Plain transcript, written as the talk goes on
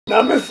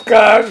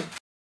Namaskar.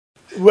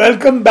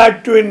 Welcome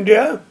back to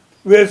India.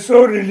 We're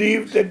so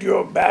relieved that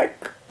you're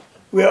back.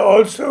 We're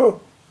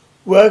also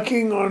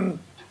working on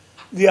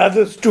the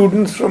other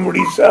students from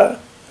Odisha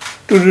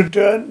to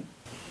return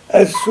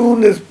as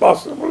soon as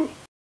possible.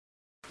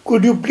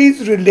 Could you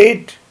please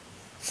relate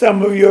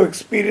some of your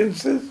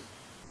experiences?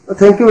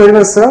 Thank you very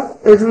much, sir.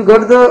 As we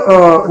got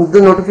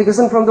the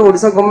notification from the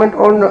Odisha government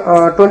on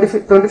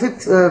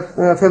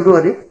 25th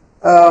February,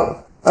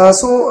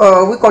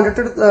 we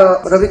contacted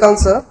Ravikant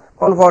sir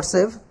on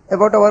WhatsApp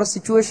about our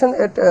situation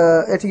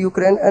at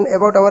Ukraine and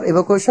about our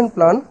evacuation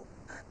plan.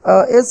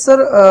 Yes, sir,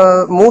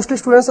 mostly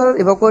students are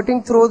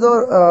evacuating through the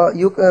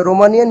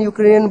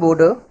Romanian-Ukrainian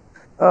border.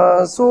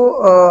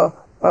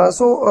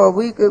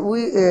 We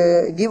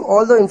give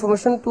all the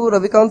information to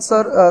Ravikant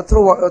sir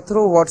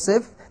through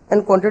WhatsApp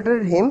and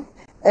contacted him.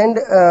 And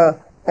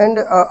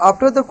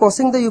after the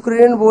crossing the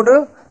Ukrainian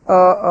border,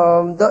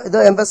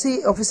 the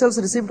embassy officials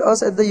received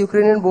us at the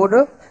Ukrainian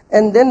border,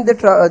 and then they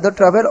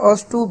travel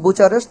us to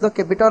Bucharest, the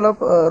capital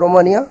of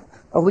Romania,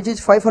 which is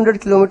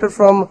 500 kilometers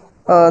from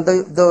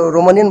the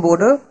Romanian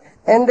border.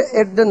 And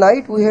at the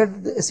night we had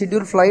a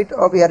scheduled flight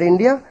of Air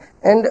India,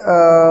 and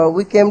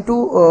we came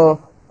to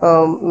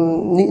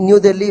New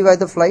Delhi by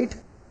the flight,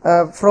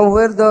 from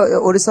where the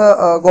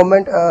Odisha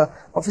government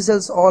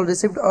officials all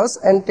received us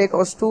and take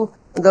us to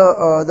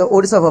the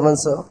Odisha Bhavan,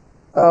 sir.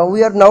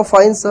 We are now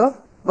fine, sir,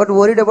 but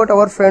worried about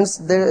our friends.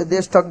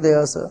 They're stuck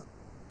there, sir.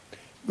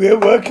 We are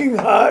working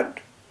hard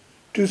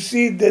to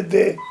see that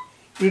they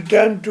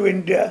return to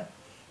India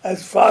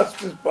as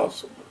fast as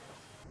possible.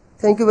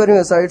 Thank you very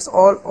much, sir. It's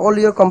all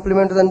your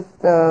compliments, and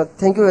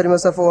thank you very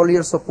much, sir, for all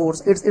your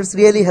supports. It's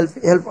really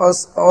help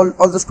us all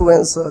the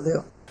students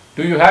there.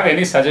 Do you have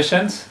any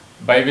suggestions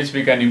by which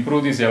we can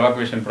improve this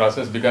evacuation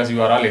process, because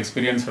you are all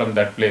experienced from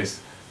that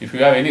place? If you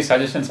have any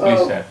suggestions,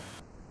 please share.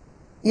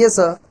 Yes,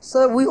 sir.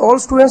 Sir, we all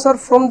students are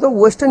from the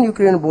western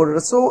Ukrainian border,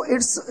 so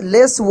it's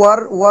less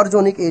war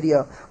zonic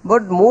area.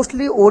 But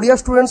mostly Odia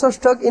students are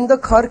stuck in the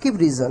Kharkiv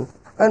region,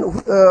 and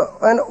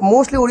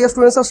mostly Odia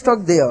students are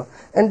stuck there.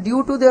 And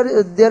due to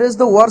there is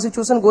the war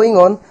situation going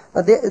on,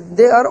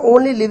 they are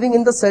only living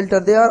in the shelter.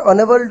 They are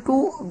unable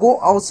to go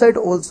outside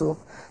also.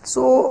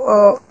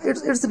 So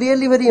it's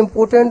really very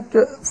important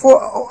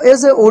for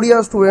as a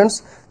Odia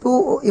students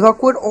to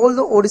evacuate all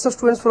the Odisha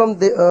students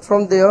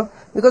from there,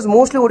 because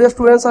mostly Odia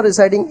students are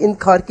residing in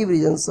Kharkiv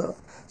region, sir.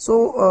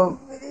 So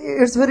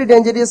it's very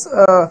dangerous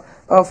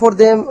for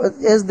them,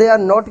 as they are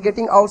not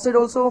getting outside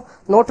also,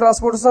 no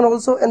transportation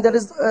also, and there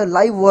is a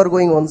live war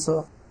going on,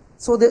 sir.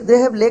 So they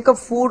have lack of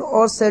food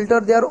or shelter.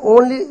 They are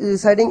only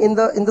residing in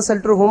the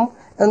shelter home,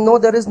 and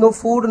there is no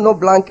food, no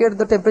blanket.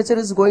 The temperature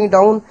is going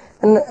down,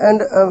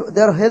 and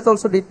their health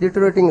also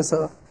deteriorating,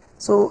 sir.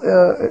 So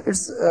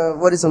it's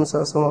worrisome,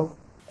 sir, somehow.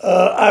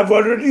 I've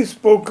already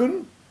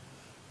spoken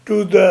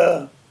to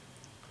the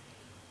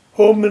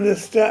Home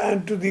Minister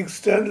and to the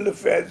External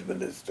Affairs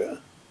Minister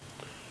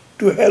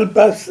to help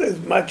us as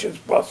much as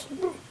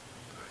possible.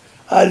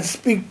 I'll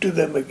speak to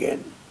them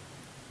again.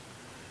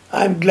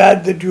 I'm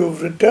glad that you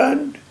have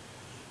returned.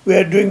 We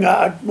are doing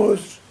our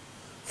utmost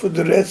for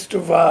the rest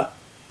of our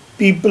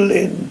people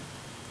in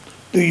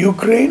the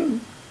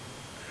Ukraine,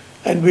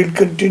 and we'll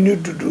continue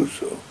to do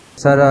so.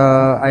 Sir,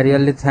 I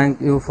really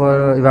thank you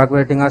for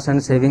evacuating us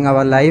and saving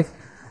our life.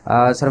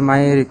 Sir,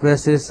 my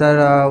request is,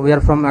 sir, we are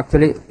from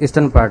actually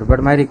eastern part,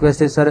 but my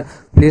request is, sir,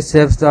 please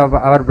save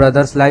our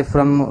brother's life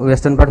from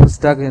western part who's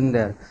stuck in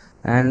there.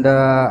 And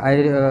I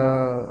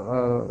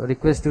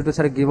request you to,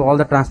 sir, give all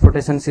the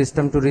transportation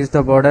system to reach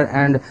the border,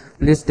 and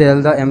please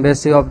tell the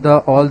embassy of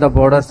all the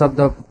borders of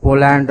the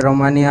Poland,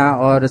 Romania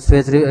or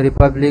Czech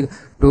Republic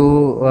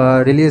to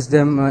release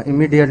them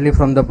immediately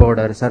from the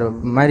border. Sir,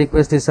 my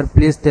request is, sir,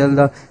 please tell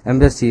the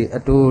embassy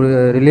to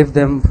relieve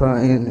them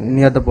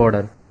near the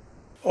border.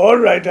 All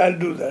right, I'll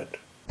do that.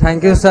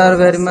 Thank you, sir,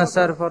 very much,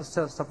 sir, for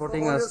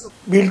supporting us.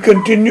 We'll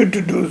continue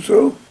to do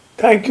so.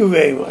 Thank you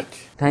very much.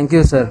 Thank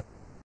you, sir.